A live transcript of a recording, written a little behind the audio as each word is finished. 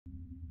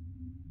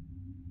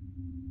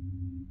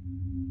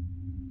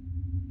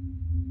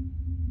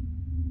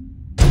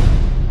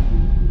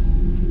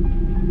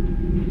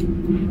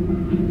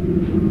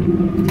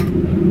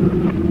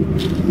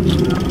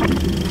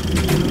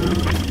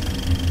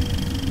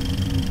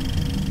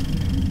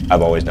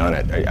I've always done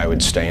it. I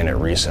would stay in at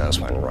recess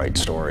and write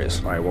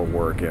stories. I will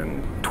work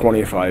in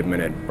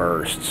 25-minute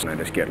bursts, and I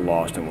just get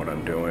lost in what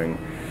I'm doing.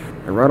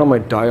 I write all my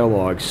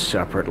dialogue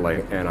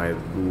separately, and I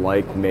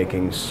like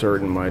making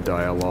certain my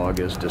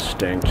dialogue is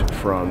distinct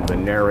from the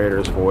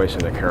narrator's voice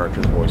and the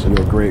character's voice.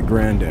 Your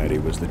great-granddaddy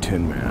was the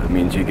Tin Man. It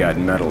means you got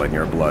metal in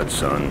your blood,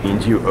 son. It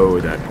means you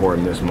owe that poor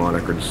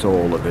mismonikered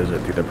soul a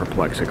visit through the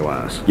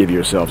perplexiglass. Give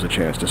yourselves a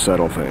chance to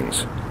settle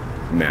things.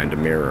 Man to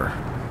mirror.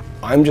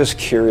 I'm just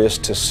curious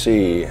to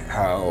see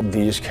how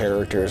these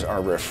characters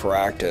are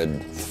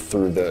refracted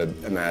through the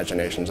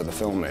imaginations of the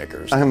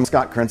filmmakers. I'm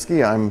Scott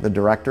Krinsky. I'm the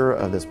director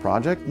of this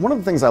project. One of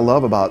the things I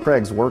love about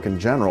Craig's work in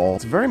general,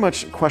 it very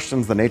much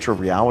questions the nature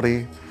of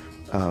reality,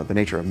 the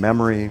nature of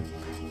memory,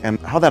 and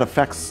how that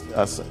affects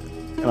us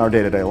in our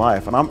day-to-day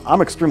life. And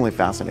I'm extremely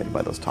fascinated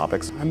by those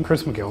topics. I'm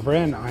Chris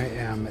McGilvray, and I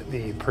am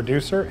the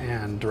producer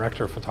and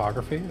director of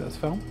photography of this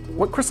film.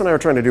 What Chris and I are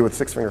trying to do with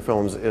Six Finger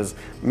Films is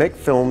make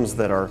films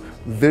that are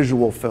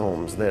visual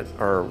films, that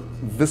are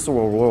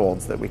visceral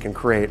worlds that we can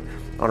create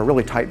on a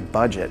really tight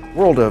budget. The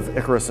world of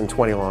Icarus and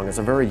 20 Long is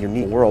a very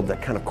unique world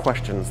that kind of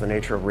questions the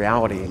nature of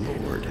reality.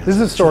 This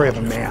is a story of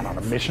a man on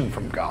a mission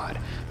from God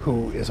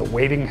who is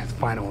awaiting his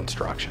final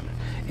instruction.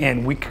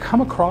 And we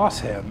come across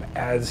him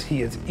as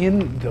he is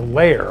in the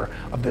lair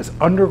of this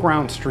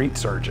underground street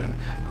surgeon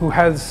who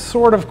has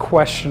sort of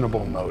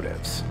questionable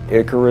motives.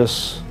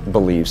 Icarus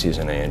believes he's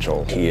an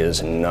angel. He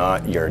is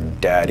not your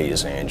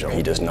daddy's angel.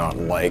 He does not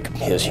like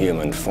his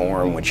human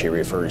form, which he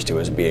refers to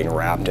as being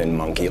wrapped in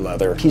monkey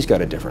leather. He's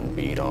got a different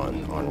beat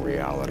on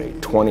reality.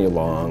 20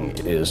 Long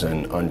is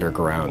an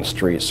underground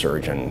street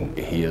surgeon.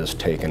 He has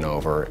taken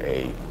over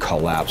a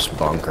collapsed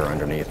bunker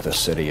underneath the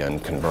city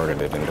and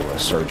converted it into a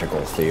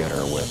surgical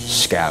theater with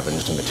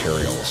scavenged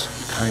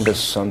materials. Kind of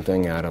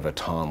something out of a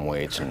Tom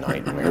Waits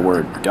nightmare. The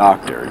word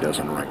doctor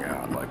doesn't ring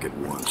out like it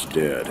once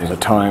did. There's a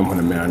time when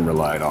a man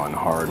relied on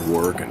hard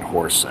work and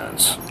horse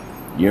sense.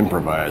 You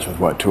improvised with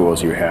what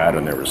tools you had,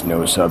 and there was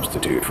no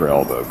substitute for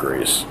elbow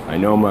grease. I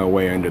know my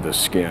way under the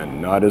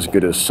skin. Not as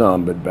good as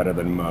some, but better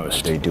than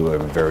most. They do a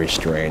very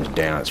strange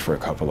dance for a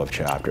couple of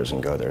chapters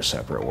and go their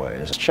separate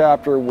ways. This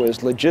chapter was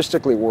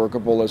logistically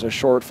workable as a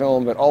short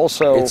film, but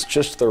also it's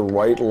just the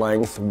right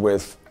length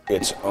with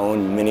its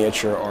own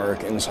miniature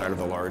arc inside of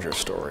the larger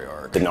story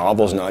arc. The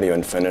novel's not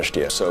even finished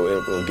yet, so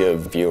it will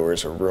give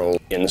viewers a real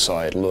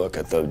inside look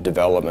at the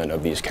development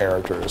of these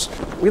characters.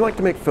 We like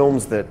to make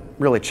films that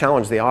really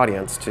challenge the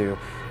audience to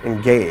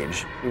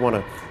engage. We want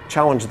to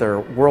challenge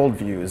their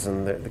worldviews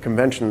and the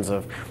conventions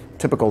of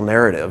typical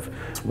narrative.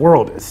 This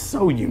world is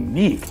so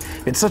unique.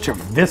 It's such a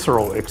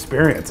visceral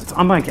experience. It's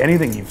unlike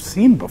anything you've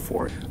seen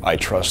before. I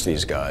trust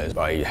these guys.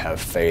 I have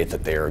faith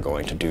that they are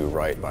going to do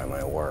right by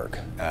my work.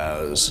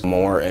 As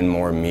more and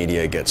more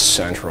media gets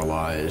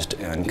centralized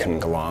and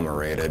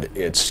conglomerated,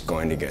 it's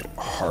going to get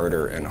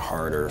harder and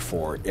harder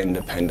for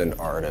independent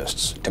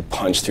artists to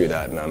punch through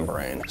that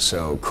membrane.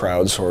 So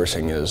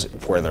crowdsourcing is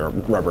where the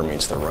rubber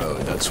meets the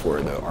road. That's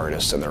where the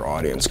artists and their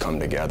audience come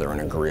together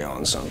and agree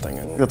on something.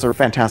 And that's a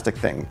fantastic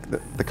thing.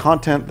 The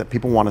content that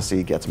people want to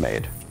see gets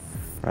made,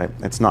 right?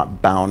 It's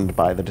not bound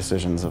by the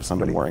decisions of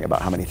somebody worrying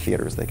about how many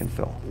theaters they can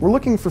fill. We're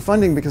looking for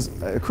funding because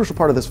a crucial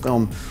part of this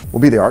film will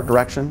be the art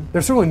direction.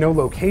 There's really no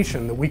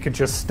location that we could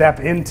just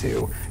step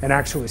into and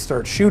actually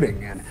start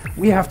shooting in.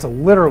 We have to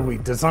literally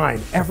design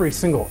every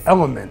single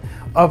element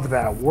of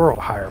that world.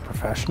 Hire a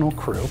professional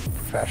crew,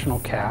 professional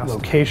cast,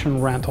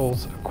 location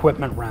rentals,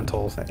 equipment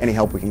rentals. Any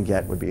help we can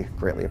get would be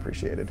greatly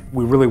appreciated.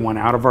 We really went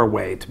out of our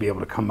way to be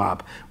able to come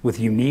up with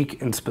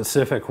unique and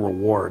specific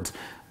rewards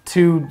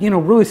to,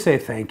 really say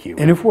thank you.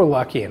 And if we're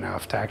lucky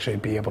enough to actually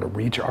be able to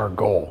reach our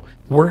goal,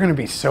 we're going to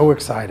be so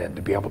excited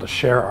to be able to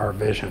share our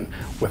vision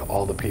with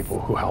all the people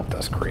who helped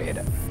us create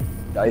it.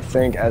 I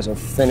think as a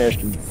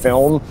finished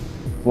film,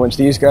 once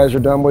these guys are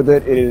done with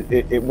it,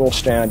 it will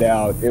stand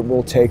out. It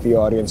will take the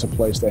audience a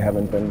place they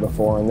haven't been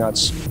before, and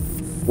that's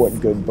what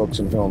good books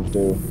and films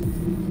do.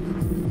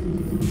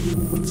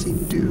 What's he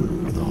do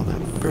with all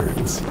that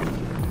birds?